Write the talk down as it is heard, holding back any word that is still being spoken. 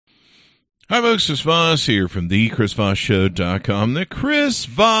Hi, folks. Chris Voss here from thechrisvossshow.com, the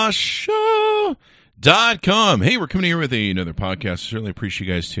chrisvossshow.com. Hey, we're coming here with another podcast. Certainly appreciate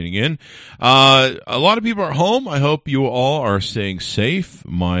you guys tuning in. A lot of people are home. I hope you all are staying safe.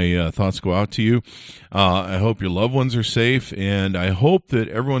 My thoughts go out to you. I hope your loved ones are safe, and I hope that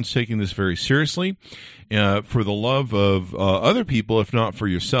everyone's taking this very seriously. For the love of other people, if not for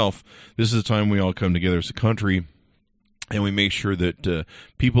yourself, this is the time we all come together as a country. And we make sure that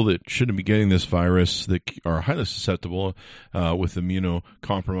people that shouldn't be getting this virus, that are highly susceptible with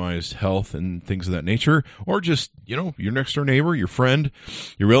immunocompromised health and things of that nature, or just, your next door neighbor, your friend,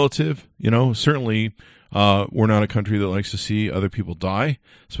 your relative, certainly we're not a country that likes to see other people die,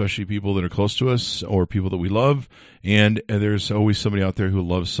 especially people that are close to us or people that we love. And there's always somebody out there who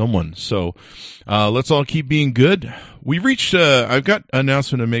loves someone. So let's all keep being good. We've reached, I've got an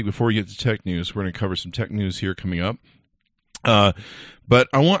announcement to make before we get to tech news. We're going to cover some tech news here coming up. But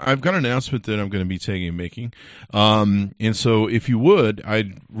I've got an announcement that I'm going to be taking and making. And so if you would,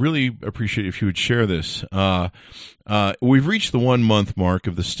 I'd really appreciate if you would share this. We've reached the 1 month mark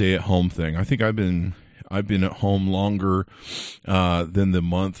of the stay at home thing. I think I've been at home longer, than the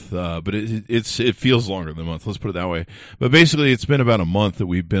month, but it feels longer than a month. Let's put it that way. But basically it's been about a month that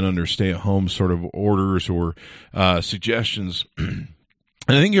we've been under stay at home sort of orders or, suggestions. And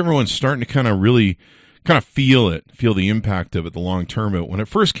I think everyone's starting to kind of feel the impact of it, the long term of it. When it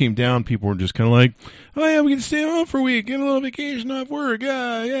first came down, people were just kind of like, oh yeah, we can stay home for a week, get a little vacation off work,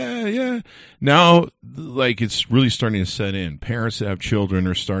 yeah. Now, it's really starting to set in. Parents that have children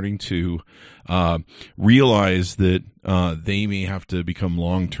are starting to realize that they may have to become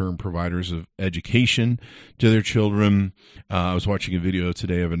long-term providers of education to their children. I was watching a video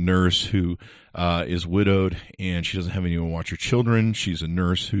today of a nurse who is widowed, and she doesn't have anyone to watch her children. She's a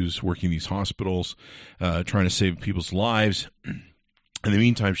nurse who's working these hospitals, trying to save people's lives. In the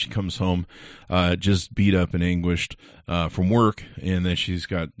meantime, she comes home just beat up and anguished from work, and then she's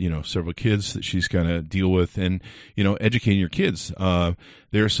got several kids that she's got to deal with, and educating your kids.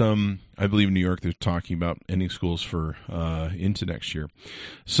 There's some, I believe in New York, they're talking about ending schools for into next year.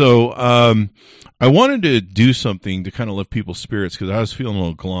 So I wanted to do something to kind of lift people's spirits because I was feeling a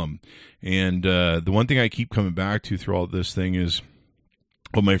little glum. And the one thing I keep coming back to through all this thing is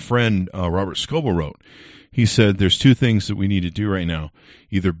what my friend Robert Scoble wrote. He said there's two things that we need to do right now.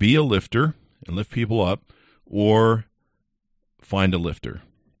 Either be a lifter and lift people up, or find a lifter.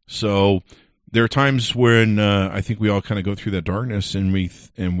 So there are times when I think we all kind of go through that darkness, and we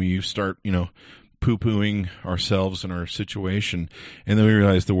start, poo-pooing ourselves and our situation, and then we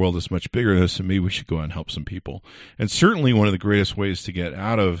realize the world is much bigger than us, and maybe we should go out and help some people. And certainly one of the greatest ways to get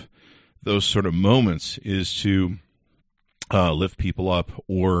out of those sort of moments is to lift people up,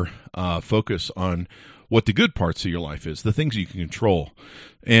 or focus on what the good parts of your life is, the things you can control.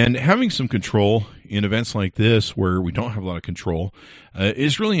 And having some control in events like this where we don't have a lot of control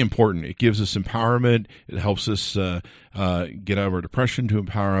is really important. It gives us empowerment. It helps us get out of our depression to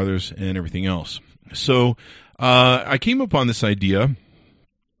empower others and everything else. So I came upon this idea,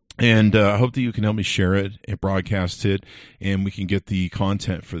 and I hope that you can help me share it and broadcast it, and we can get the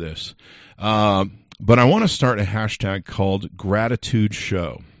content for this. But I want to start a hashtag called Gratitude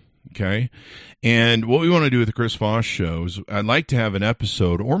Show. Okay. And what we want to do with the Chris Voss Show is I'd like to have an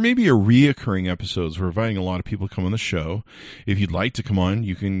episode, or maybe a reoccurring episode. We're inviting a lot of people to come on the show. If you'd like to come on,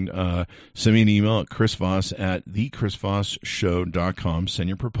 you can send me an email at chrisvoss@thechrisvossshow.com. Send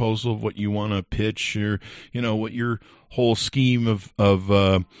your proposal of what you want to pitch, or, what your whole scheme of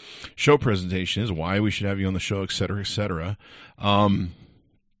show presentation is, why we should have you on the show, et cetera, et cetera.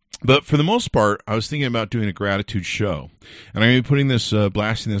 But for the most part, I was thinking about doing a gratitude show. And I'm going to be putting this,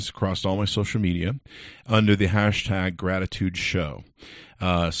 blasting this across all my social media under the hashtag Gratitude Show.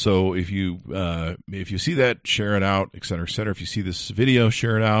 So if you see that, share it out, et cetera, et cetera. If you see this video,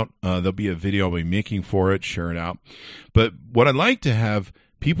 share it out. There'll be a video I'll be making for it, share it out. But what I'd like to have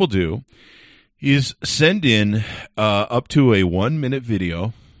people do is send in up to a 1-minute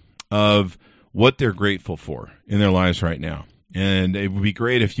video of what they're grateful for in their lives right now. And it would be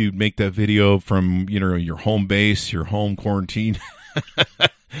great if you'd make that video from, your home base, your home quarantine,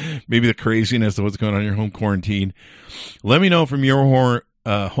 maybe the craziness of what's going on in your home quarantine. Let me know from your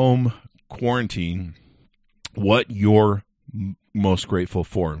home quarantine what you're most grateful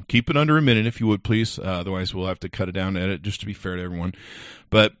for. Keep it under a minute if you would, please. Otherwise, we'll have to cut it down and edit just to be fair to everyone.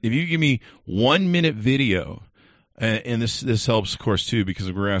 But if you give me 1-minute video, and this helps, of course, too,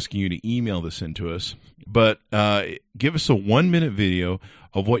 because we're asking you to email this into us. but give us a 1-minute video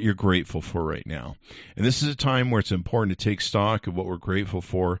of what you're grateful for right now. And this is a time where it's important to take stock of what we're grateful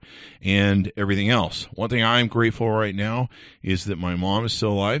for and everything else. One thing I'm grateful for right now is that my mom is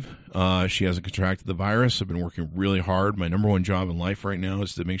still alive. She hasn't contracted the virus. I've been working really hard. My number one job in life right now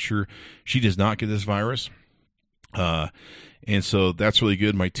is to make sure she does not get this virus. And so that's really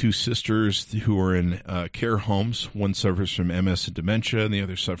good. My two sisters who are in care homes, one suffers from MS and dementia, and the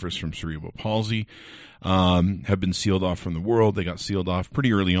other suffers from cerebral palsy, have been sealed off from the world. They got sealed off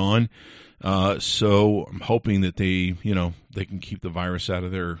pretty early on. So I'm hoping that they can keep the virus out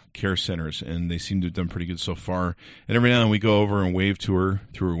of their care centers, and they seem to have done pretty good so far. And every now and then we go over and wave to her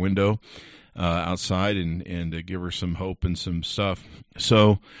through her window outside and give her some hope and some stuff.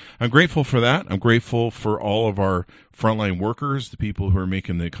 So I'm grateful for that. I'm grateful for all of our frontline workers, the people who are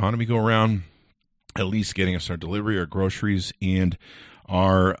making the economy go around, at least getting us our delivery, our groceries, and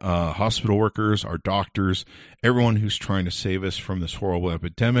our hospital workers, our doctors, everyone who's trying to save us from this horrible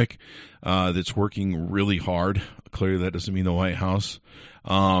epidemic that's working really hard. Clearly that doesn't mean the White House.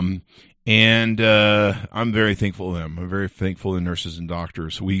 And I'm very thankful to them. I'm very thankful to nurses and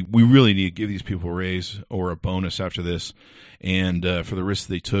doctors. We really need to give these people a raise or a bonus after this, and for the risks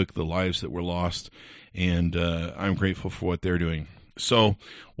they took, the lives that were lost, and I'm grateful for what they're doing. So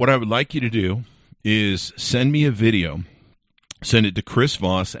what I would like you to do is send me a video. Send it to Chris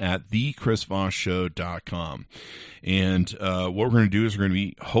Voss at thechrisvossshow.com. And what we're going to do is we're going to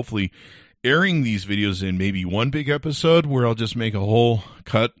be hopefully airing these videos in maybe one big episode where I'll just make a whole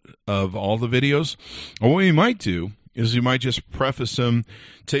cut of all the videos. Or what we might do is we might just preface them,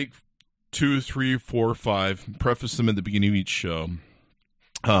 take 2, 3, 4, 5, preface them at the beginning of each show.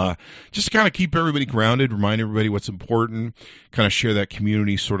 Just to kind of keep everybody grounded, remind everybody what's important, kind of share that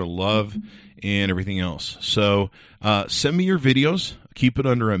community sort of love and everything else. So send me your videos. Keep it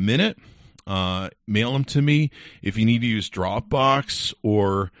under a minute. Mail them to me. If you need to use Dropbox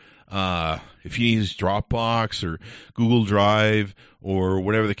or Google Drive or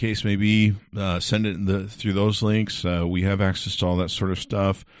whatever the case may be, send it through those links. We have access to all that sort of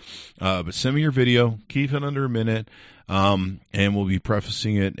stuff. But send me your video. Keep it under a minute. And we'll be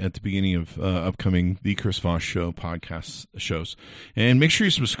prefacing it at the beginning of upcoming The Chris Voss Show podcast shows. And make sure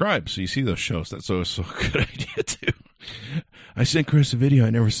you subscribe so you see those shows. That's always a good idea, too. I sent Chris a video. I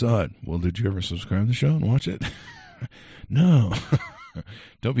never saw it. Well, did you ever subscribe to the show and watch it? No.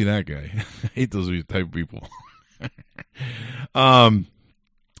 Don't be that guy. I hate those type of people.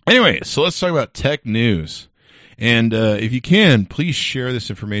 Anyway, so let's talk about tech news. And if you can, please share this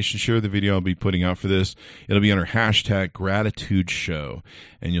information. Share the video I'll be putting out for this. It'll be under #GratitudeShow,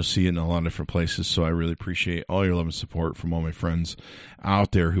 and you'll see it in a lot of different places. So I really appreciate all your love and support from all my friends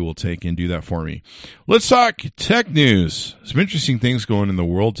out there who will take and do that for me. Let's talk tech news. Some interesting things going in the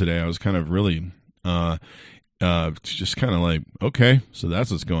world today. I was kind of really just kind of like, okay, so that's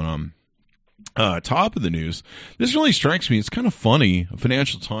what's going on. Top of the news. This really strikes me. It's kind of funny.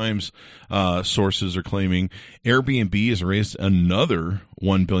 Financial Times sources are claiming Airbnb has raised another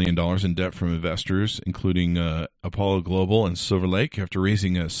 $1 billion in debt from investors, including Apollo Global and Silver Lake, after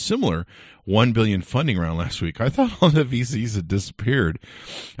raising a similar $1 billion funding round last week. I thought all the VCs had disappeared.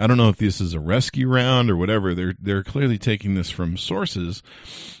 I don't know if this is a rescue round or whatever. They're clearly taking this from sources.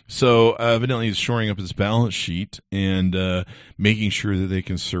 So evidently it's shoring up its balance sheet and making sure that they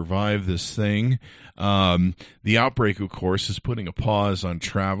can survive this thing. The outbreak, of course, is putting a pause on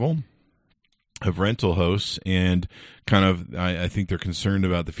travel of rental hosts, and kind of, I think they're concerned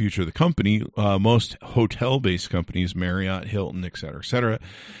about the future of the company. Most hotel-based companies, Marriott, Hilton, et cetera,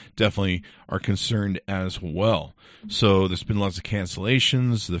 definitely are concerned as well. So there's been lots of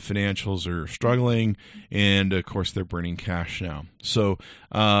cancellations. The financials are struggling, and of course they're burning cash now. So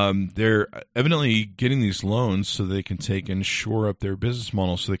they're evidently getting these loans so they can take and shore up their business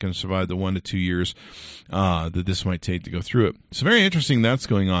model so they can survive the 1 to 2 years that this might take to go through it. So very interesting that's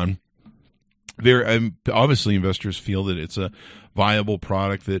going on. Obviously, investors feel that it's a viable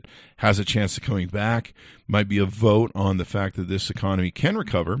product that has a chance of coming back. Might be a vote on the fact that this economy can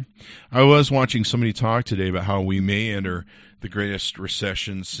recover. I was watching somebody talk today about how we may enter the greatest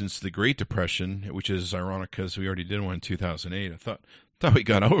recession since the Great Depression, which is ironic because we already did one in 2008. I thought we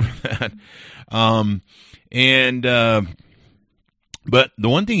got over that. But the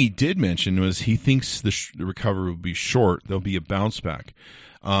one thing he did mention was he thinks the recovery will be short. There'll be a bounce back.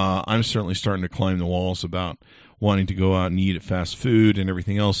 I'm certainly starting to climb the walls about wanting to go out and eat at fast food and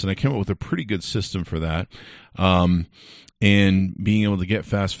everything else, and I came up with a pretty good system for that. And being able to get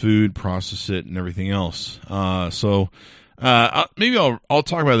fast food, process it, and everything else. Maybe I'll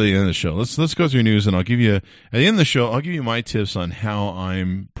talk about it at the end of the show. Let's go through news, and I'll give you at the end of the show. I'll give you my tips on how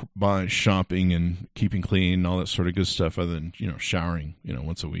I'm by shopping and keeping clean and all that sort of good stuff, other than, showering,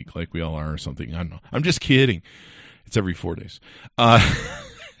 once a week like we all are or something. I don't know. I'm just kidding. It's every 4 days.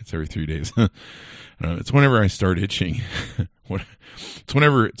 It's every 3 days. I don't know. It's whenever I start itching.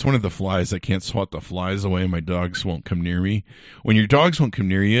 It's one of the flies. I can't swat the flies away. My dogs won't come near me. When your dogs won't come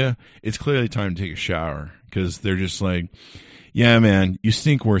near you, it's clearly time to take a shower, because they're just like, yeah, man, you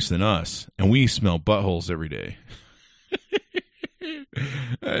stink worse than us, and we smell buttholes every day.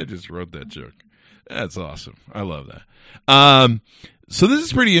 I just wrote that joke. That's awesome. I love that. So this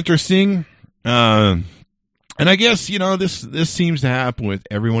is pretty interesting. And I guess, this seems to happen with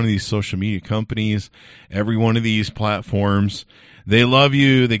every one of these social media companies, every one of these platforms. They love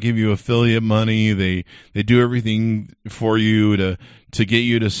you. They give you affiliate money. They do everything for you to get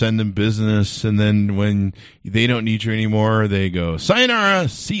you to send them business. And then when they don't need you anymore, they go, sayonara,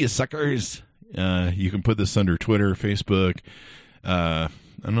 see you suckers. You can put this under Twitter, Facebook. I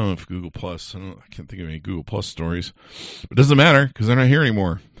don't know if Google Plus. I can't think of any Google Plus stories. It doesn't matter because they're not here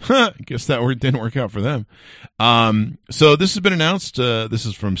anymore. I guess that word didn't work out for them. So this has been announced. This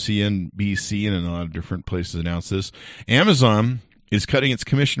is from CNBC, and a lot of different places announced this. Amazon is cutting its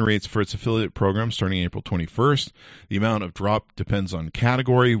commission rates for its affiliate program starting April 21st. The amount of drop depends on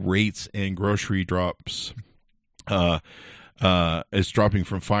category, rates, and grocery drops. Is dropping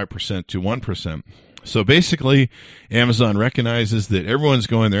from 5% to 1%. So basically, Amazon recognizes that everyone's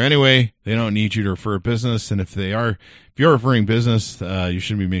going there anyway. They don't need you to refer business, and if you're referring business, you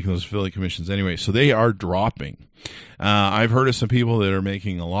shouldn't be making those affiliate commissions anyway. So they are dropping. I've heard of some people that are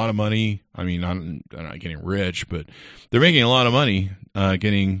making a lot of money. I mean, they're not getting rich, but they're making a lot of money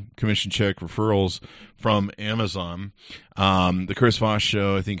getting commission check referrals from Amazon. The Chris Voss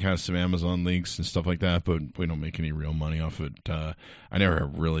Show, I think, has some Amazon links and stuff like that, but we don't make any real money off it. I never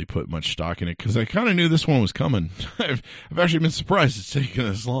have really put much stock in it because I kind of knew this one was coming. I've actually been surprised it's taken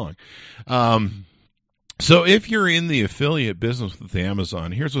this long. So if you're in the affiliate business with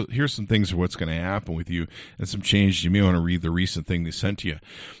Amazon, here's some things of what's going to happen with you and some changes. You may want to read the recent thing they sent to you.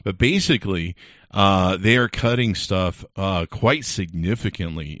 But basically, they are cutting stuff quite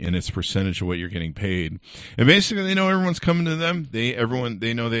significantly in its percentage of what you're getting paid. And basically, they know everyone's coming to them. They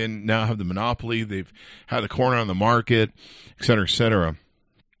know they now have the monopoly. They've had the corner on the market, et cetera, et cetera.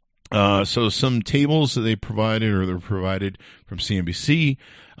 So some tables that they're provided from CNBC,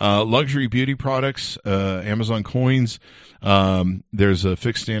 luxury beauty products, Amazon coins. There's a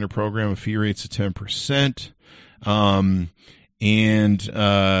fixed standard program of fee rates of 10%. And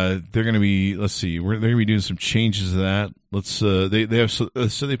they're going to be, they're going to be doing some changes to that.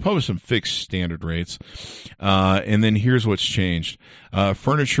 They publish some fixed standard rates. And then here's what's changed.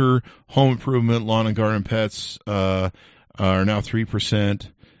 Furniture, home improvement, lawn and garden pets, are now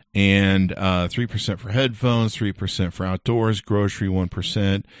 3%. And 3% for headphones, 3% for outdoors, grocery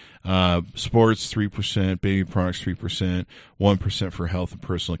 1%, sports 3%, baby products 3%, 1% for health and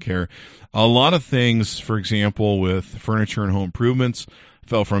personal care. A lot of things, for example, with furniture and home improvements,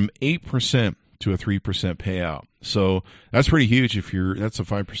 fell from 8% to a 3% payout. So that's pretty huge. That's a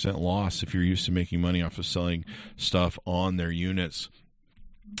 5% loss if you're used to making money off of selling stuff on their units.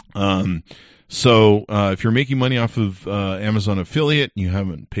 So if you're making money off of Amazon affiliate, you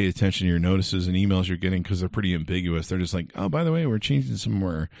haven't paid attention to your notices and emails you're getting because they're pretty ambiguous. They're just like, oh, by the way, we're changing some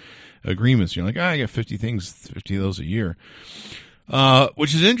more agreements. You're like, I got 50 of those a year.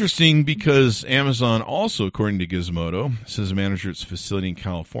 Which is interesting because Amazon also, according to Gizmodo, says a manager at its facility in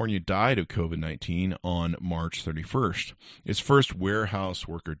California died of COVID-19 on March 31st. Its first warehouse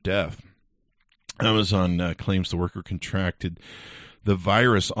worker death. Amazon claims the worker contracted the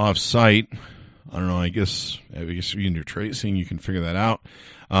virus off-site. I don't know. I guess if you can do tracing, you can figure that out.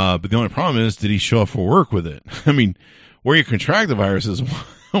 But the only problem is, did he show up for work with it? I mean, where you contract the virus is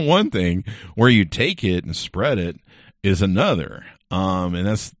one thing. Where you take it and spread it is another. And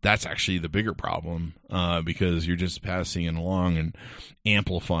that's actually the bigger problem, because you're just passing it along and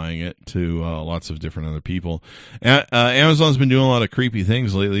amplifying it to lots of different other people. Amazon's been doing a lot of creepy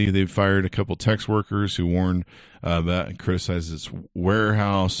things lately. They've fired a couple text workers who warned about and criticized its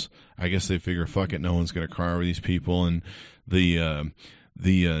warehouse. I guess they figure, fuck it, no one's going to cry over these people, and the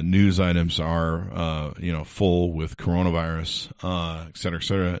news items are full with coronavirus, et cetera, et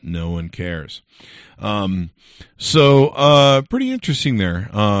cetera. No one cares. So pretty interesting there.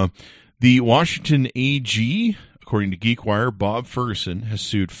 The Washington AG, according to GeekWire, Bob Ferguson, has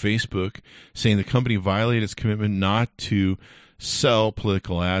sued Facebook, saying the company violated its commitment not to sell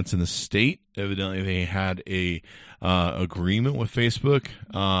political ads in the state. Evidently, they had a agreement with Facebook,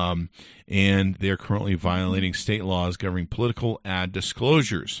 and they are currently violating state laws governing political ad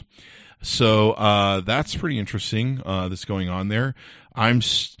disclosures. So that's pretty interesting that's going on there. I'm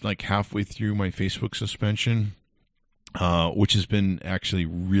like halfway through my Facebook suspension, which has been actually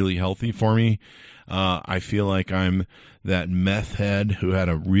really healthy for me. I feel like I'm that meth head who had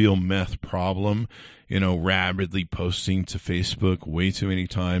a real meth problem, rapidly posting to Facebook way too many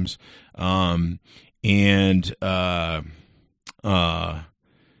times. And kind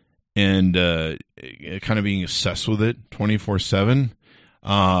of being obsessed with it 24/7.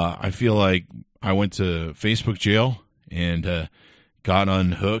 I feel like I went to Facebook jail and got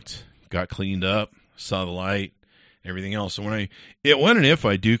unhooked, got cleaned up, saw the light, everything else. So when and if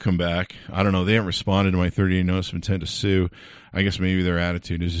I do come back, I don't know, they haven't responded to my 30-day notice of intent to sue. I guess maybe their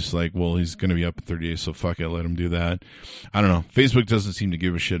attitude is just like, well, he's going to be up in 30 days, so fuck it, let him do that. I don't know. Facebook doesn't seem to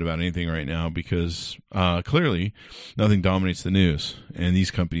give a shit about anything right now because clearly nothing dominates the news, and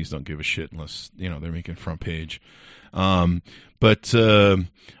these companies don't give a shit unless, they're making front page. But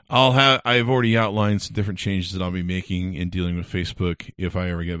I've already outlined some different changes that I'll be making in dealing with Facebook if I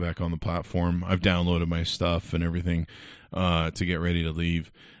ever get back on the platform. I've downloaded my stuff and everything to get ready to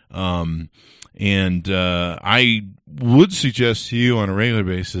leave. And I would suggest to you on a regular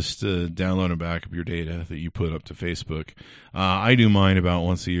basis to download and back up your data that you put up to Facebook. I do mine about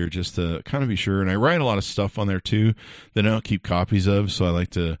once a year just to kind of be sure. And I write a lot of stuff on there too that I don't keep copies of. So I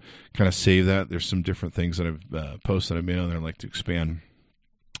like to kind of save that. There's some different things that I've posted I've made on there I'd like to expand.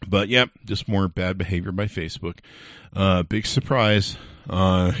 But yep, just more bad behavior by Facebook. Big surprise.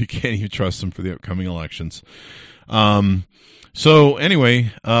 You can't even trust them for the upcoming elections. So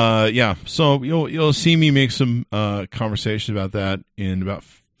anyway, so you'll see me make some conversation about that in about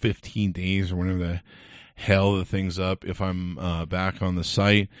 15 days or whenever the hell the thing's up. If I'm back on the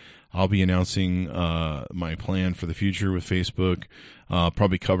site, I'll be announcing my plan for the future with Facebook.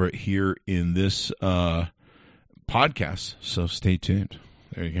 Probably cover it here in this podcast. So stay tuned.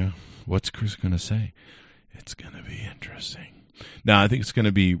 There you go. What's Chris going to say? It's going to be interesting. Now, I think it's going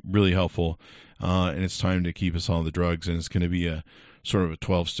to be really helpful. And it's time to keep us on the drugs, and it's going to be a sort of a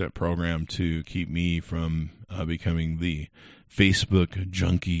 12-step program to keep me from becoming the Facebook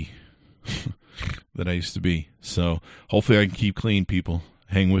junkie that I used to be. So hopefully I can keep clean, people.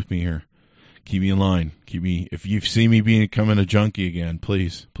 Hang with me here. Keep me in line. If you see me becoming a junkie again,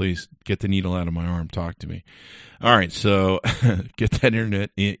 please get the needle out of my arm. Talk to me. All right, so get that internet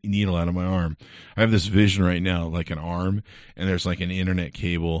needle out of my arm. I have this vision right now, like an arm, and there's like an internet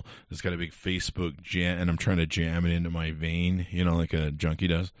cable that's got a big Facebook jam, and I'm trying to jam it into my vein, like a junkie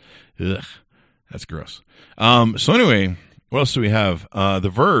does. Ugh, that's gross. So anyway, what else do we have?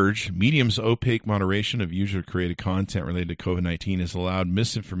 The Verge, Medium's opaque moderation of user-created content related to COVID-19 has allowed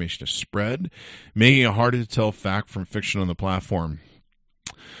misinformation to spread, making it harder to tell fact from fiction on the platform.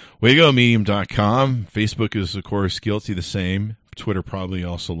 Way to go, Medium.com. Facebook is, of course, guilty the same. Twitter probably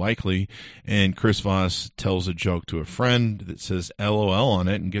also likely. And Chris Voss tells a joke to a friend that says LOL on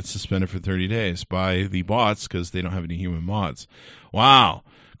it and gets suspended for 30 days by the bots because they don't have any human mods. Wow.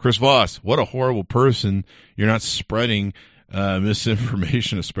 Chris Voss, what a horrible person. You're not spreading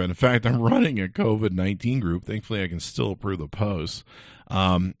misinformation to spread. In fact, I'm running a COVID-19 group. Thankfully, I can still approve the posts.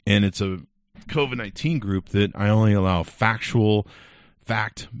 And it's a COVID-19 group that I only allow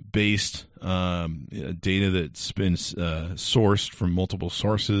fact-based data that's been sourced from multiple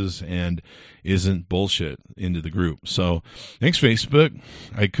sources and isn't bullshit into the group. So thanks, Facebook.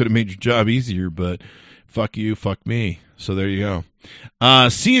 I could have made your job easier, but fuck you, fuck me. So there you go.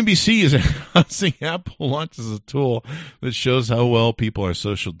 CNBC is announcing Apple launches a tool that shows how well people are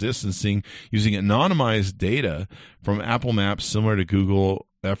social distancing using anonymized data from Apple Maps, similar to Google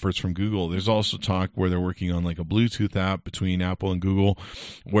efforts from Google. There's also talk where they're working on like a Bluetooth app between Apple and Google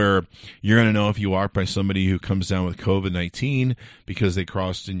where you're going to know if you walk by somebody who comes down with COVID-19 because they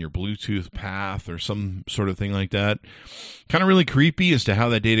crossed in your Bluetooth path or some sort of thing like that. Kind of really creepy as to how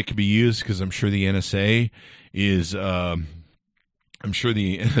that data could be used because I'm sure the NSA is going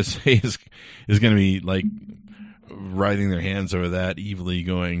to be like writhing their hands over that evilly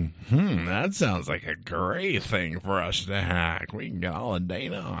going, that sounds like a great thing for us to hack. We can get all the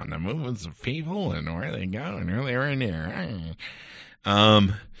data on the movements of people and where they go and who they're in here.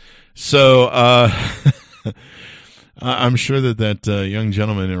 I'm sure that young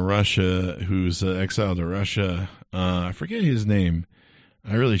gentleman in Russia who's exiled to Russia, I forget his name.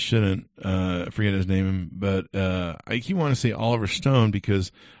 I really shouldn't forget his name, but I keep wanting to say Oliver Stone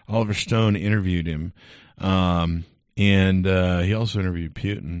because Oliver Stone interviewed him. And he also interviewed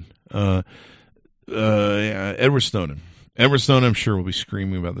Putin. Edward Snowden. Edward Snowden, I'm sure, will be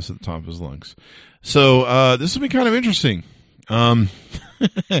screaming about this at the top of his lungs. So this will be kind of interesting.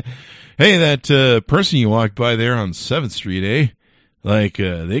 Hey, that person you walked by there on 7th Street, Like,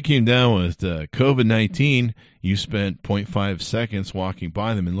 they came down with COVID-19. You spent 0.5 seconds walking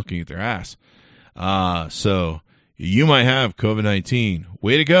by them and looking at their ass. So you might have COVID-19.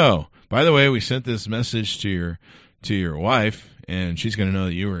 Way to go. By the way, we sent this message to your wife, and she's going to know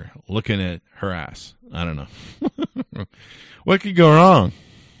that you were looking at her ass. I don't know. What could go wrong?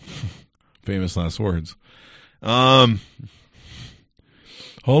 Famous last words. Hold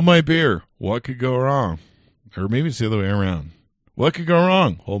my beer. What could go wrong? Or maybe it's the other way around. What could go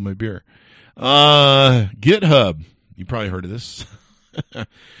wrong? Hold my beer. GitHub. You probably heard of this.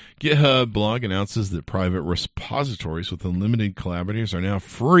 GitHub blog announces that private repositories with unlimited collaborators are now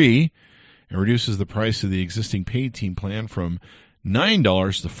free and reduces the price of the existing paid team plan from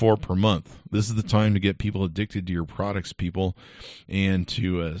 $9 to $4 per month. This is the time to get people addicted to your products, people, and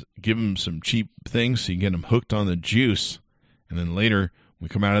to give them some cheap things so you can get them hooked on the juice. And then later, when we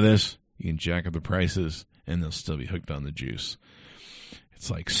come out of this, you can jack up the prices, and they'll still be hooked on the juice. It's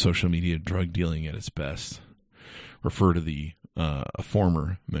like social media drug dealing at its best. Refer to the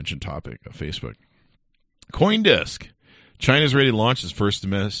former mentioned topic of Facebook. CoinDesk. China's ready to launch its first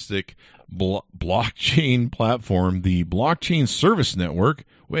domestic blockchain platform, the Blockchain Service Network.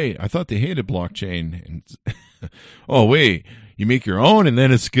 Wait, I thought they hated blockchain. Oh, wait, you make your own and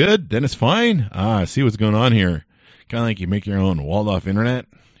then it's good? Then it's fine? I see what's going on here. Kind of like you make your own walled-off internet?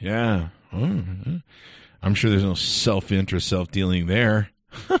 Yeah. I'm sure there's no self-interest, self-dealing there.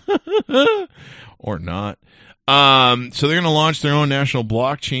 Or not. So they're going to launch their own national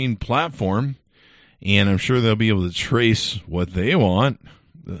blockchain platform, and I'm sure they'll be able to trace what they want.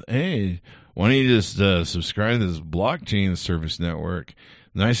 Hey, why don't you just subscribe to this blockchain service network?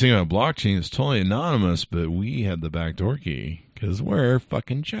 The nice thing about blockchain is totally anonymous, but we had the backdoor key because we're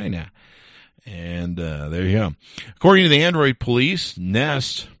fucking China. And there you go. According to the Android police,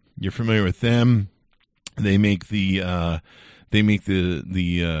 Nest, you're familiar with them. They make the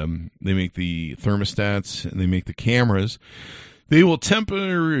thermostats and they make the cameras. They will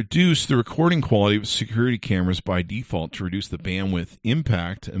temporarily reduce the recording quality of security cameras by default to reduce the bandwidth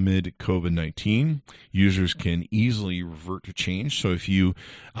impact amid COVID-19. Users can easily revert to change. So if you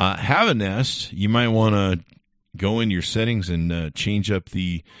have a Nest, you might want to go in your settings and change up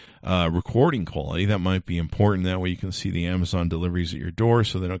the recording quality. That might be important. That way you can see the Amazon deliveries at your door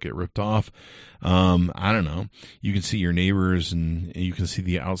so they don't get ripped off. I don't know. You can see your neighbors and you can see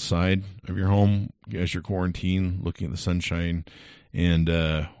the outside of your home as you're quarantined, looking at the sunshine and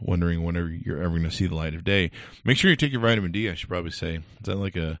wondering whenever you're ever going to see the light of day. Make sure you take your vitamin D, I should probably say. Is that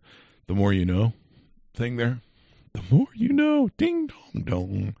like a the more you know thing there? The more you know. Ding dong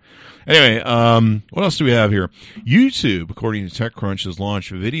dong. Anyway, what else do we have here? YouTube, according to TechCrunch, has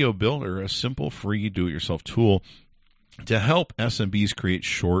launched Video Builder, a simple, free do-it-yourself tool to help SMBs create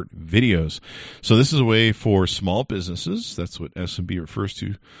short videos. So this is a way for small businesses. That's what SMB refers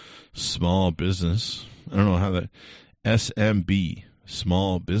to, small business. I don't know how that, SMB,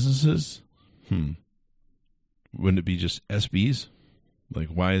 small businesses? Wouldn't it be just SBs? Like,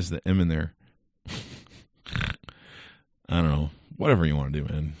 why is the M in there? I don't know. Whatever you want to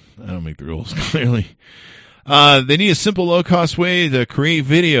do, man. I don't make the rules, clearly. They need a simple, low-cost way to create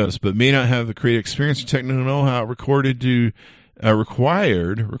videos, but may not have the creative experience or technical know-how required.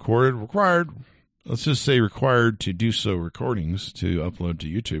 Let's just say required to do so recordings to upload to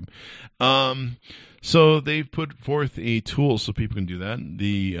YouTube. So they've put forth a tool so people can do that.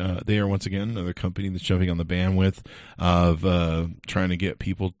 They are, once again, another company that's jumping on the bandwidth of trying to get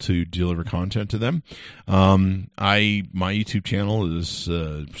people to deliver content to them. My YouTube channel is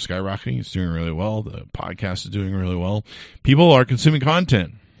skyrocketing. It's doing really well. The podcast is doing really well. People are consuming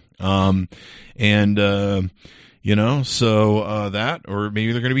content. So that, or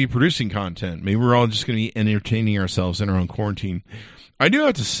maybe they're going to be producing content. Maybe we're all just going to be entertaining ourselves in our own quarantine. I do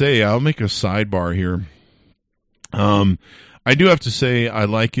have to say, I'll make a sidebar here. I do have to say, I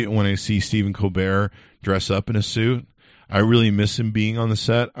like it when I see Stephen Colbert dress up in a suit. I really miss him being on the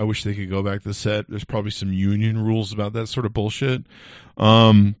set. I wish they could go back to the set. There's probably some union rules about that sort of bullshit.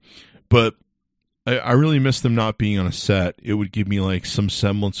 But I really miss them not being on a set. It would give me like some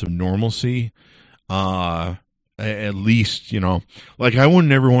semblance of normalcy. At least, like I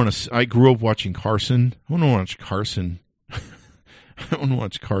wouldn't ever want to, I grew up watching Carson. I wouldn't watch Carson. I want to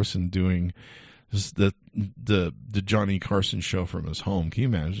watch Carson doing the Johnny Carson show from his home. Can you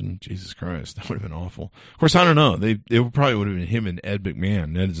imagine? Jesus Christ, that would have been awful. Of course, I don't know. They probably would have been him and Ed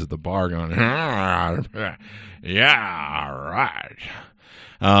McMahon. Ed's at the bar going, yeah, right.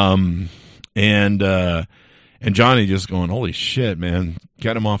 And Johnny just going, holy shit, man,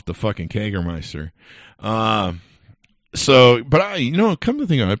 get him off the fucking Kagermeister. But come to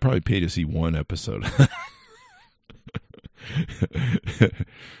think of it, I'd probably pay to see one episode.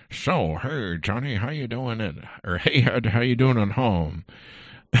 So, hey, Johnny, how you doing? Or hey, how you doing at home?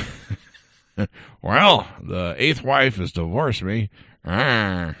 Well, the eighth wife has divorced me.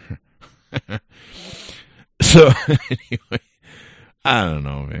 Ah. So, anyway, I don't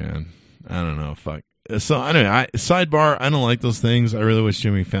know, man. I don't know. Fuck. So, anyway, sidebar, I don't like those things. I really wish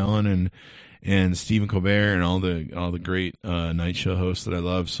Jimmy Fallon and Stephen Colbert and all the great night show hosts that I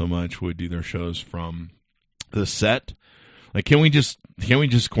love so much would do their shows from the set. Like, can we just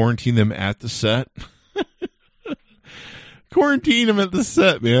quarantine them at the set? Quarantine them at the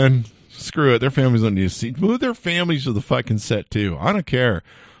set, man. Screw it. Their families don't need to see. Move their families to the fucking set too. I don't care.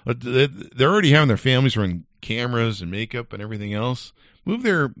 They're already having their families run cameras and makeup and everything else. Move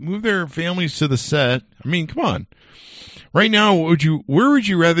their families to the set. I mean, come on. Right now, where would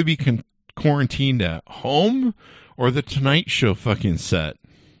you rather be quarantined at? Home or the Tonight Show fucking set?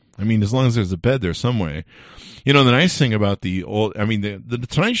 I mean, as long as there's a bed there some way. You know, the nice thing about the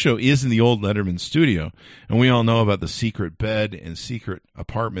Tonight Show is in the old Letterman studio, and we all know about the secret bed and secret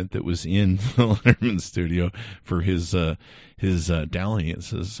apartment that was in the Letterman studio for his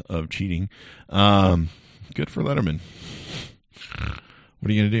dalliances of cheating. Good for Letterman. What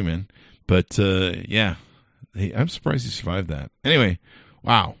are you gonna do, man? But yeah, I'm surprised he survived that. Anyway.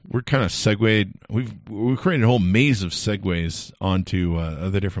 Wow, we're kind of segued. We've created a whole maze of segues onto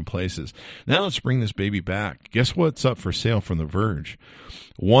other different places. Now let's bring this baby back. Guess what's up for sale from The Verge?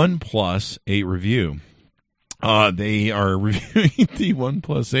 1+8 review. They are reviewing the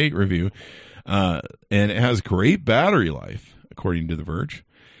 1+8 review, and it has great battery life, according to The Verge.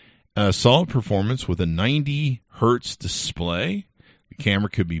 Solid performance with a 90 hertz display. The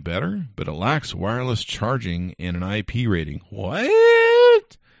camera could be better, but it lacks wireless charging and an IP rating. What?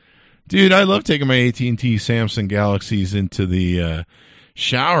 Dude, I love taking my AT&T Samsung Galaxies into the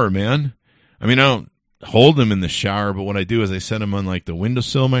shower, man. I mean, I don't hold them in the shower, but what I do is I set them on like the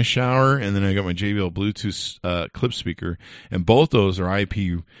windowsill of my shower, and then I got my JBL Bluetooth clip speaker, and both those are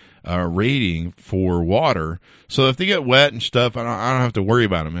IP rating for water. So if they get wet and stuff, I don't have to worry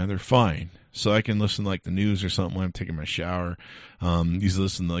about them, man. They're fine. So I can listen to like the news or something when I'm taking my shower. Usually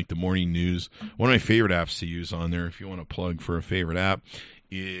listen to like the morning news. One of my favorite apps to use on there, if you want to plug for a favorite app,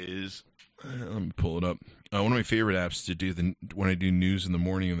 is let me pull it up. One of my favorite apps to do when I do news in the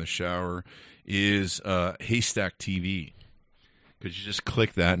morning in the shower is Haystack TV, because you just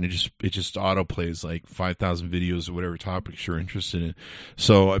click that and it just auto plays like 5,000 videos or whatever topics you're interested in.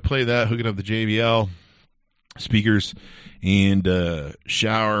 So I play that, hook it up to JBL speakers, and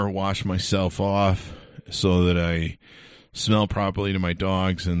shower, wash myself off so that I smell properly to my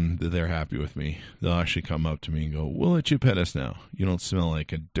dogs, and they're happy with me. They'll actually come up to me and go, "We'll let you pet us now. You don't smell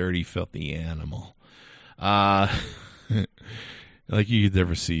like a dirty, filthy animal." Like you'd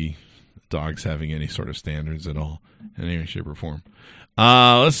never see dogs having any sort of standards at all in any shape or form.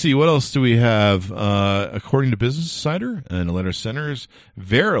 Let's see, what else do we have? According to Business Insider and a letter centers,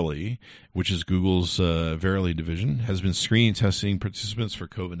 Verily, which is Google's Verily division, has been screening testing participants for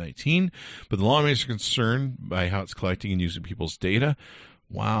COVID-19, but the lawmakers are concerned by how it's collecting and using people's data.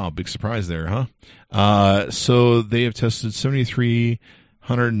 Wow, big surprise there, huh? So they have tested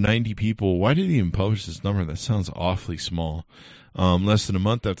 7,390 people. Why did they even publish this number? That sounds awfully small. Less than a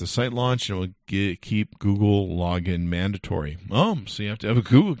month after site launch, and it will keep Google login mandatory. So you have to have a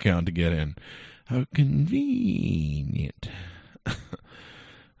Google account to get in. How convenient. Oh,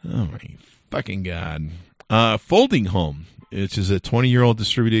 my fucking God. Folding Home, which is a 20-year-old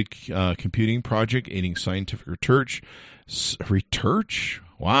distributed computing project aiding scientific research.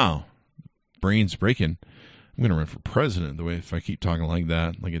 Wow. Brains breaking. I'm going to run for president the way if I keep talking like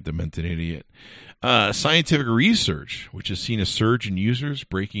that, like a demented idiot. Scientific research, which has seen a surge in users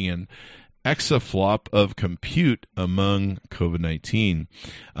breaking an exaflop of compute among COVID-19.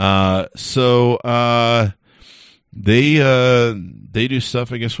 They do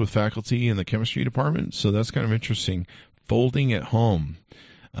stuff, I guess, with faculty in the chemistry department. So that's kind of interesting. Folding at home.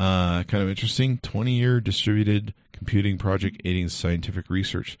 Kind of interesting. 20-year distributed computing project aiding scientific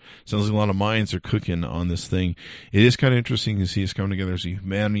research. Sounds like a lot of minds are cooking on this thing. It is kind of interesting to see us come together as a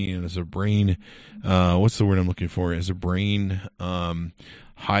humanity and as a brain. What's the word I'm looking for? As a brain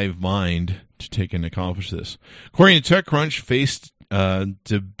hive mind to take and accomplish this. According to TechCrunch, Face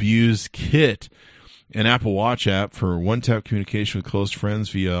debuts Kit, an Apple Watch app for one-tap communication with close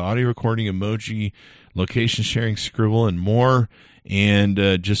friends via audio recording, emoji, location sharing, Scribble, and more. And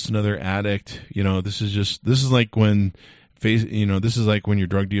just another addict. This is like when this is like when your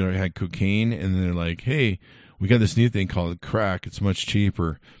drug dealer had cocaine, and they're like, "Hey, we got this new thing called crack. It's much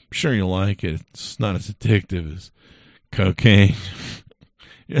cheaper. I'm sure you'll like it. It's not as addictive as cocaine."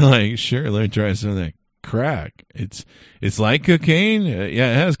 You're like, "Sure, let me try some of that crack. It's like cocaine.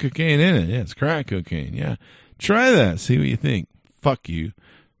 Yeah, it has cocaine in it. Yeah, it's crack cocaine. Yeah, try that. See what you think. Fuck you,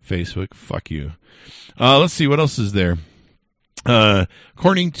 Facebook. Fuck you. Let's see what else is there.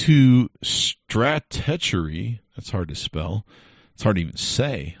 According to Stratechery, that's hard to spell. It's hard to even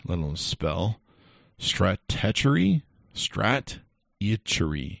say, let alone spell. Stratechery.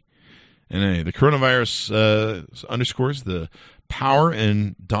 And anyway, the coronavirus underscores the power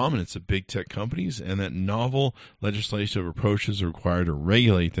and dominance of big tech companies, and that novel legislative approaches are required to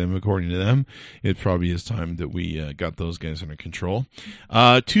regulate them. According to them, it probably is time that we got those guys under control.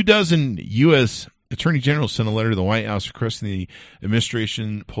 24 U.S. Attorney General sent a letter to the White House requesting the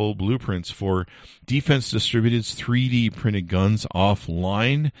administration pull blueprints for Defense Distributed's 3D printed guns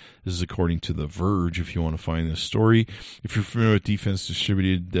offline. This is according to The Verge, if you want to find this story. If you're familiar with Defense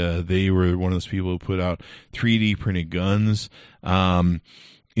Distributed, they were one of those people who put out 3D printed guns. We're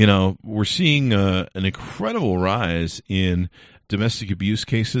seeing an incredible rise in domestic abuse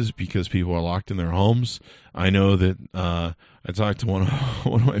cases because people are locked in their homes. I know that I talked to one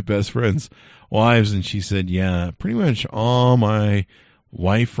of my best friends' wives, and she said, yeah, pretty much all my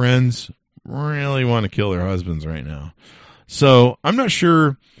wife friends really want to kill their husbands right now. So I'm not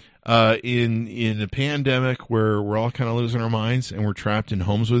sure in a pandemic where we're all kind of losing our minds and we're trapped in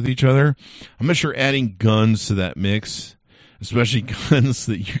homes with each other, I'm not sure adding guns to that mix, especially guns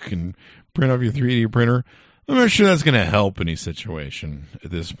that you can print off your 3D printer, I'm not sure that's going to help any situation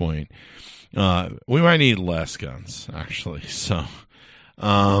at this point. We might need less guns, actually. So,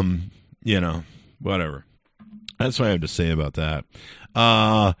 whatever. That's what I have to say about that.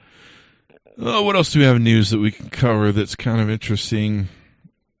 What else do we have in news that we can cover that's kind of interesting?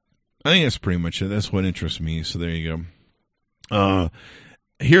 I think that's pretty much it. That's what interests me. So there you go.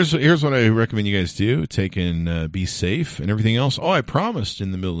 Here's what I recommend you guys do. Take and be safe and everything else. Oh, I promised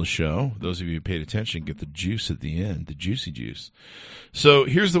in the middle of the show, those of you who paid attention, get the juice at the end, the juicy juice. So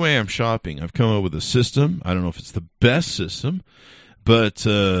here's the way I'm shopping. I've come up with a system. I don't know if it's the best system, but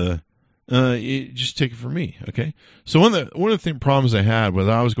just take it from me, okay? So one of the problems I had was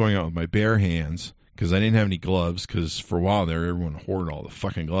I was going out with my bare hands because I didn't have any gloves, because for a while there, everyone hoarded all the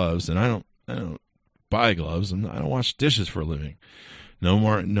fucking gloves, and I don't buy gloves, and I don't wash dishes for a living.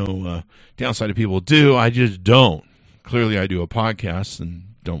 No downside to people do. I just don't. Clearly, I do a podcast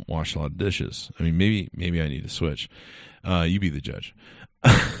and don't wash a lot of dishes. I mean, maybe I need to switch. You be the judge.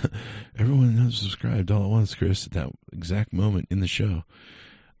 Everyone knows subscribed all at once, Chris, at that exact moment in the show.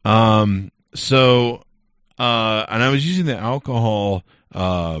 And I was using the alcohol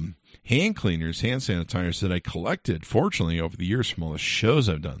hand cleaners, hand sanitizers that I collected, fortunately, over the years from all the shows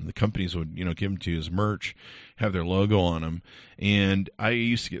I've done. The companies would, give them to you as merch, have their logo on them. And I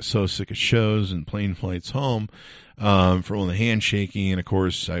used to get so sick of shows and plane flights home from all the handshaking. And, of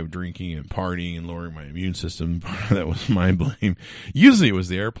course, I was drinking and partying and lowering my immune system. That was my blame. Usually it was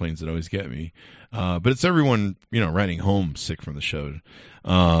the airplanes that always get me. But it's everyone, riding home sick from the show.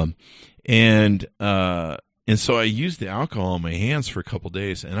 And so I used the alcohol on my hands for a couple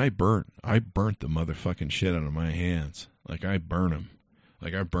days, and I burnt the motherfucking shit out of my hands. Like, I burnt them.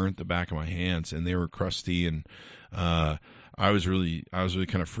 Like, I burnt the back of my hands, and they were crusty, and I was really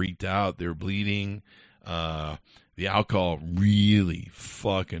kind of freaked out. They were bleeding. The alcohol really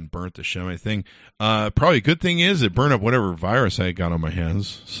fucking burnt the shit out of my thing. Probably a good thing is it burned up whatever virus I got on my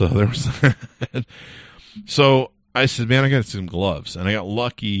hands. So there was that. So I said, man, I got some gloves, and I got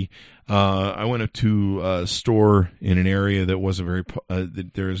lucky. I went up to a store in an area that wasn't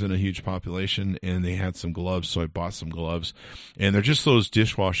there isn't a huge population, and they had some gloves, so I bought some gloves. And they're just those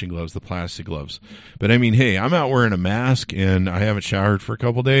dishwashing gloves, the plastic gloves. But I mean, hey, I'm out wearing a mask, and I haven't showered for a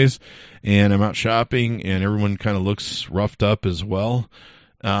couple days, and I'm out shopping, and everyone kind of looks roughed up as well.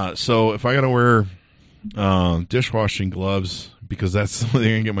 So if I got to wear dishwashing gloves, because that's the only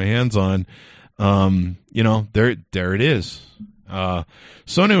thing I can get my hands on, there it is. So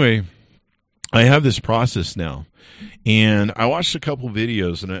anyway, I have this process now, and I watched a couple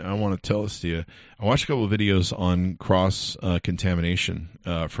videos, and I want to tell this to you. I watched a couple of videos on cross contamination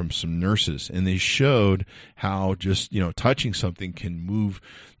from some nurses, and they showed how just touching something can move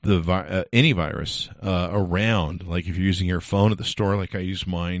the any virus around. Like if you're using your phone at the store, like I use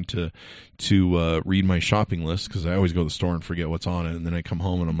mine to read my shopping list, because I always go to the store and forget what's on it, and then I come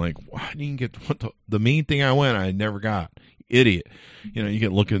home and I'm like, I didn't get the main thing I never got. Idiot. You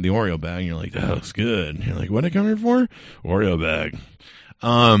get looking at the Oreo bag and you're like, that looks good. And you're like, what did I come here for? Oreo bag.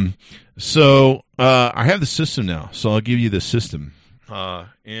 So I have the system now, so I'll give you the system.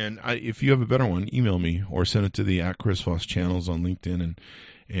 And if you have a better one, email me or send it to the @Chris Voss channels on LinkedIn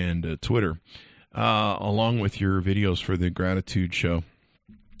and Twitter, along with your videos for the gratitude show.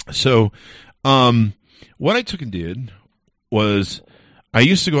 So, what I took and did was I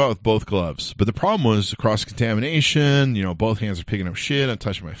used to go out with both gloves, but the problem was cross-contamination. You know, both hands are picking up shit. I'm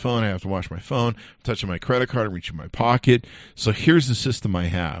touching my phone. I have to wash my phone. I'm touching my credit card. I'm reaching my pocket. So here's the system I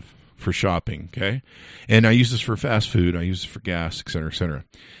have for shopping, okay? And I use this for fast food. I use it for gas, et cetera, et cetera.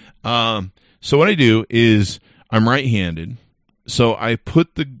 So what I do is I'm right-handed, so I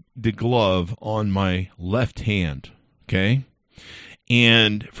put the glove on my left hand, okay?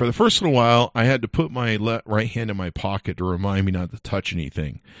 And for the first little while, I had to put my right hand in my pocket to remind me not to touch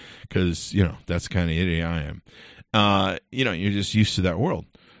anything because, you know, that's the kind of idiot I am. You know, you're just used to that world.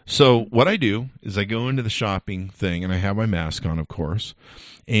 So what I do is I go into the shopping thing, and I have my mask on, of course,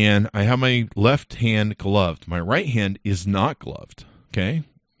 and I have my left hand gloved. My right hand is not gloved, okay?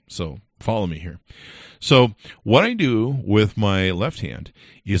 So follow me here. So what I do with my left hand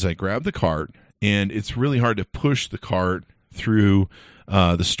is I grab the cart, and it's really hard to push the cart through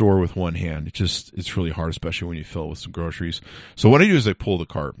the store with one hand. It's really hard, especially when you fill it with some groceries. So what I do is I pull the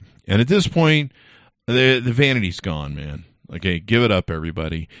cart, and at this point, the vanity's gone, man. Okay, give it up,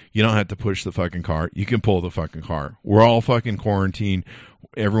 everybody. You don't have to push the fucking cart. You can pull the fucking cart. We're all fucking quarantined.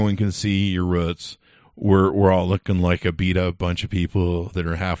 Everyone can see your roots. We're all looking like a beat up bunch of people that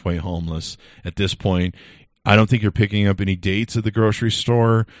are halfway homeless at this point. I don't think you're picking up any dates at the grocery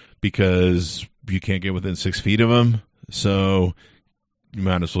store because you can't get within 6 feet of them. So you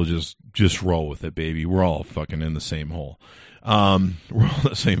might as well just roll with it, baby. We're all fucking in the same hole. We're all in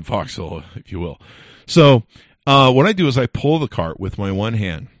the same foxhole, if you will. So what I do is I pull the cart with my one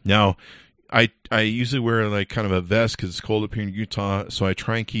hand. Now, I usually wear like kind of a vest because it's cold up here in Utah, so I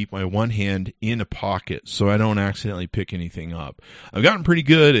try and keep my one hand in a pocket so I don't accidentally pick anything up. I've gotten pretty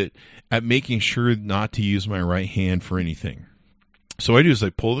good at making sure not to use my right hand for anything. So what I do is I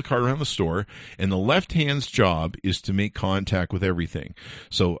pull the cart around the store, and the left hand's job is to make contact with everything.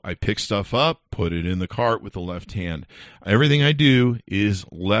 So I pick stuff up, put it in the cart with the left hand. Everything I do is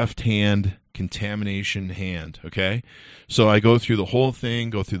left hand contamination hand, okay? So I go through the whole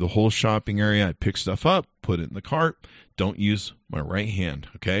thing, go through the whole shopping area. I pick stuff up, put it in the cart. Don't use my right hand,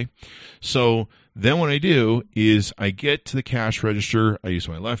 okay? So then what I do is I get to the cash register. I use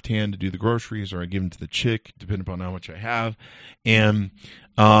my left hand to do the groceries, or I give them to the chick, depending upon how much I have. And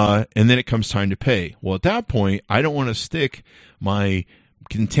then it comes time to pay. Well, at that point, I don't want to stick my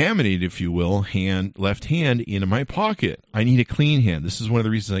contaminated, if you will, left hand into my pocket. I need a clean hand. This is one of the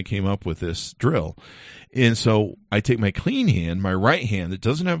reasons I came up with this drill. And so I take my clean hand, my right hand that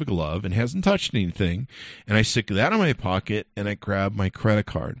doesn't have a glove and hasn't touched anything, and I stick that in my pocket, and I grab my credit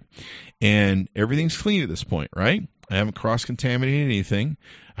card. And everything's clean at this point, right? I haven't cross-contaminated anything.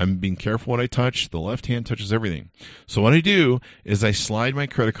 I'm being careful what I touch. The left hand touches everything. So what I do is I slide my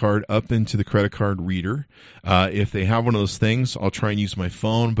credit card up into the credit card reader. If they have one of those things, I'll try and use my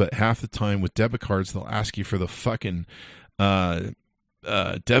phone, but half the time with debit cards, they'll ask you for the fucking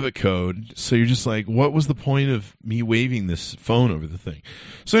debit code. So you're just like, what was the point of me waving this phone over the thing?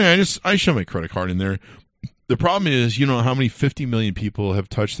 So anyway, I show my credit card in there. The problem is, you know how many 50 million people have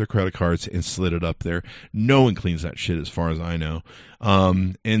touched their credit cards and slid it up there. No one cleans that shit as far as I know.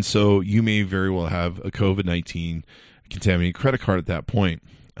 And so you may very well have a COVID-19 contaminated credit card at that point.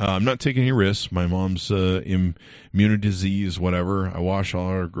 I'm not taking any risks. My mom's immunodisease, whatever. I wash all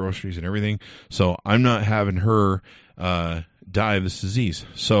our groceries and everything. So I'm not having her die of this disease.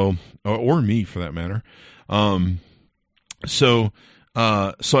 So, or me for that matter. So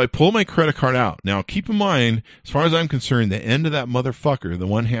I pull my credit card out. Now, keep in mind, as far as I'm concerned, the end of that motherfucker, the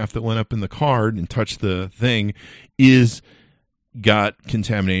one half that went up in the card and touched the thing, is got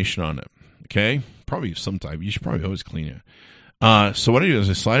contamination on it. Okay? Probably some type. You should probably always clean it. So what I do is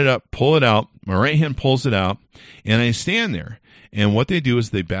I slide it up, pull it out. My right hand pulls it out, and I stand there. And what they do is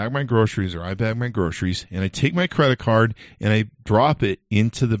they bag my groceries, or I bag my groceries, and I take my credit card and I drop it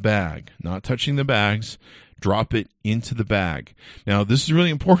into the bag, not touching the bags. Drop it into the bag. Now, this is really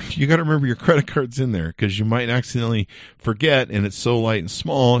important. You got to remember your credit card's in there because you might accidentally forget, and it's so light and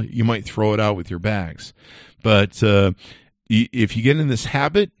small, you might throw it out with your bags. But if you get in this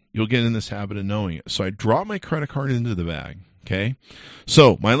habit, you'll get in this habit of knowing it. So I drop my credit card into the bag. Okay.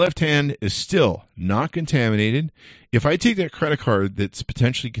 So my left hand is still not contaminated. If I take that credit card that's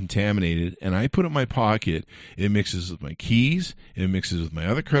potentially contaminated and I put it in my pocket, it mixes with my keys, it mixes with my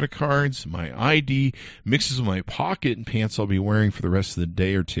other credit cards, my ID, mixes with my pocket and pants I'll be wearing for the rest of the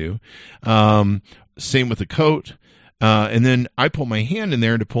day or two. Same with the coat. And then I pull my hand in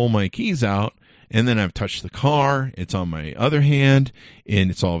there to pull my keys out. And then I've touched the car, it's on my other hand, and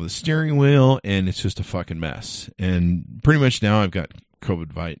it's all over the steering wheel, and it's just a fucking mess. And pretty much now I've got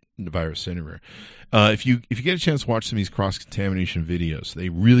COVID virus anywhere. If you get a chance to watch some of these cross-contamination videos, they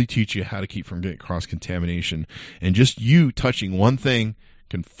really teach you how to keep from getting cross-contamination. And just you touching one thing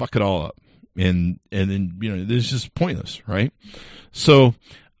can fuck it all up. And then, this is just pointless, right? So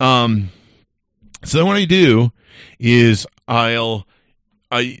then what I do is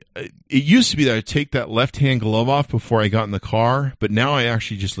it used to be that I'd take that left-hand glove off before I got in the car, but now I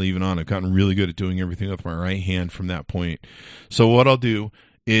actually just leave it on. I've gotten really good at doing everything with my right hand from that point. So what I'll do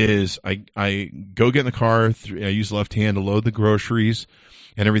is I go get in the car. I use the left hand to load the groceries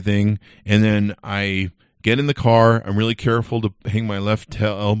and everything, and then I get in the car. I'm really careful to hang my left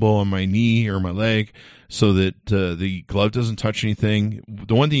elbow on my knee or my leg so that the glove doesn't touch anything.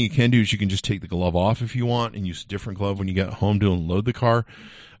 The one thing you can do is you can just take the glove off if you want and use a different glove when you get home to unload the car.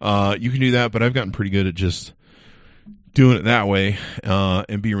 You can do that, but I've gotten pretty good at just doing it that way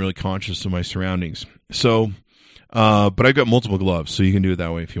and being really conscious of my surroundings. So, but I've got multiple gloves, so you can do it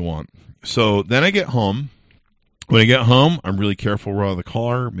that way if you want. So then I get home. When I get home, I'm really careful around the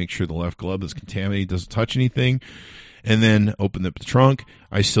car, make sure the left glove is contaminated, doesn't touch anything, and then open up the trunk.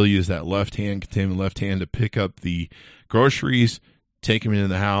 I still use that contaminated left hand to pick up the groceries, take them into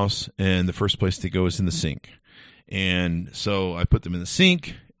the house, and the first place to go is in the sink. And so I put them in the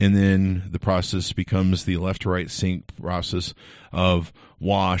sink, and then the process becomes the left to right sink process of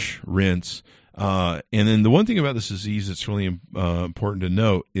wash, rinse. And then the one thing about this disease that's really important to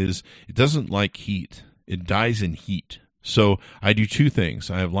note is it doesn't like heat. It dies in heat. So I do two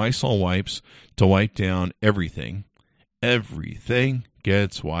things. I have Lysol wipes to wipe down everything. Everything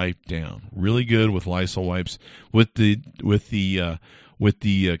gets wiped down. Really good with Lysol wipes with the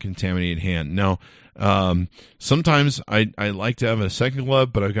contaminated hand. Now, sometimes I like to have a second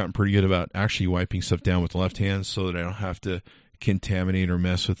glove, but I've gotten pretty good about actually wiping stuff down with the left hand so that I don't have to contaminate or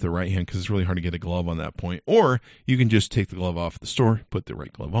mess with the right hand, because it's really hard to get a glove on that point. Or you can just take the glove off at the store, put the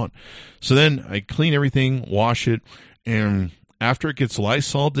right glove on. So then I clean everything, wash it, and after it gets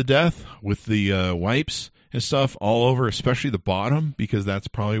Lysol to death with the wipes and stuff all over, especially the bottom, because that's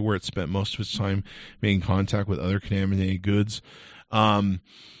probably where it spent most of its time making contact with other contaminated goods, then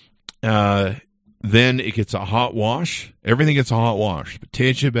it gets a hot wash. Everything gets a hot wash.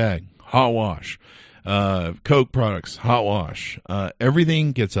 Potato chip bag, hot wash. Coke products, hot wash.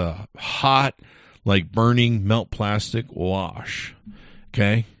 Everything gets a hot, like burning, melt plastic wash.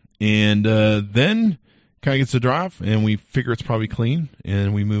 Okay. And then kind of gets a dry off, and we figure it's probably clean,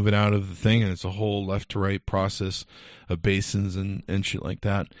 and we move it out of the thing, and it's a whole left to right process of basins and shit like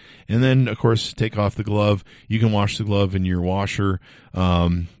that. And then, of course, take off the glove. You can wash the glove in your washer.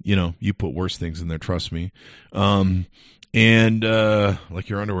 You put worse things in there, trust me. And like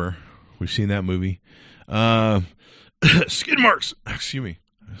your underwear. We've seen that movie. Skid marks. Excuse me.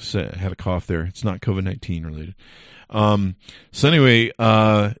 I had a cough there. It's not COVID-19 related. So anyway,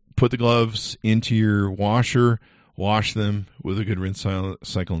 put the gloves into your washer, wash them with a good rinse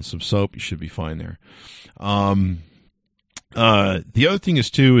cycle and some soap. You should be fine there. The other thing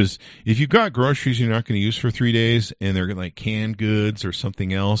is if you've got groceries you're not going to use for 3 days and they're like canned goods or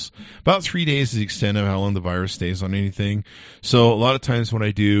something else, about 3 days is the extent of how long the virus stays on anything. So a lot of times what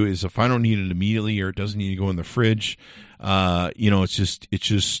I do is if I don't need it immediately or it doesn't need to go in the fridge, it's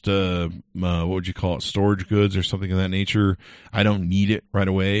just what would you call it? Storage goods or something of that nature. I don't need it right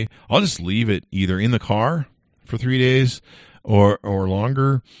away. I'll just leave it either in the car for 3 days or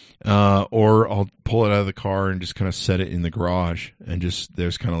longer, or I'll pull it out of the car and just kind of set it in the garage, and just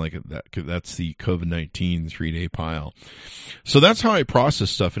there's kind of like that's the COVID-19 3-day pile. So that's how I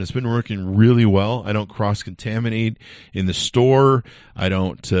process stuff, and it's been working really well. I don't cross-contaminate in the store. I'm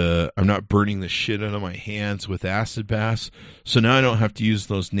not burning the shit out of my hands with acid baths. So now I don't have to use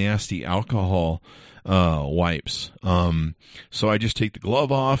those nasty alcohol wipes. So I just take the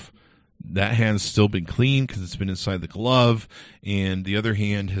glove off. That hand's still been clean because it's been inside the glove, and the other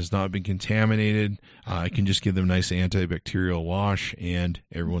hand has not been contaminated. I can just give them a nice antibacterial wash, and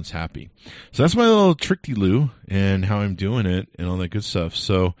everyone's happy. So that's my little tricky-loo and how I'm doing it and all that good stuff.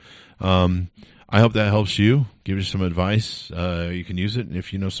 So I hope that helps you. Give you some advice. You can use it, and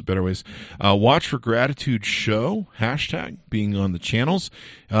if you know some better ways. Watch for Gratitude Show, hashtag, being on the channels.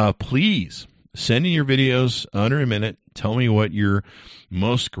 Please send in your videos under a minute. Tell me what you're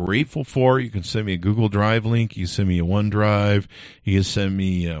most grateful for. You can send me a Google Drive link. You can send me a OneDrive. You can send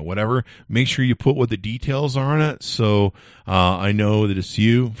me whatever. Make sure you put what the details are on it so I know that it's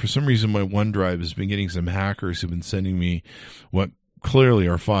you. For some reason, my OneDrive has been getting some hackers who've been sending me what clearly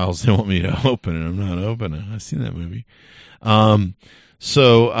are files they want me to open, and I'm not opening. I've seen that movie.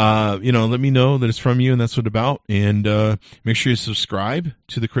 So, let me know that it's from you and that's what it's about. And make sure you subscribe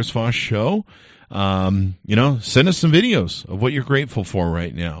to the Chris Voss Show. Send us some videos of what you're grateful for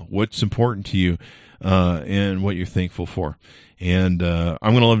right now, what's important to you, and what you're thankful for. And I'm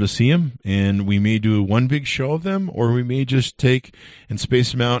going to love to see them, and we may do one big show of them, or we may just take and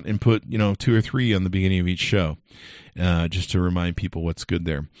space them out and put, 2 or 3 on the beginning of each show, just to remind people what's good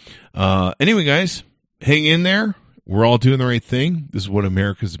there. Anyway, guys, hang in there. We're all doing the right thing. This is what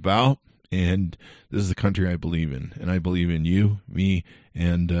America's about, and this is the country I believe in, and I believe in you, me,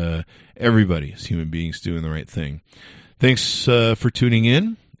 and everybody as human beings doing the right thing. Thanks for tuning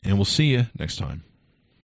in, and we'll see you next time.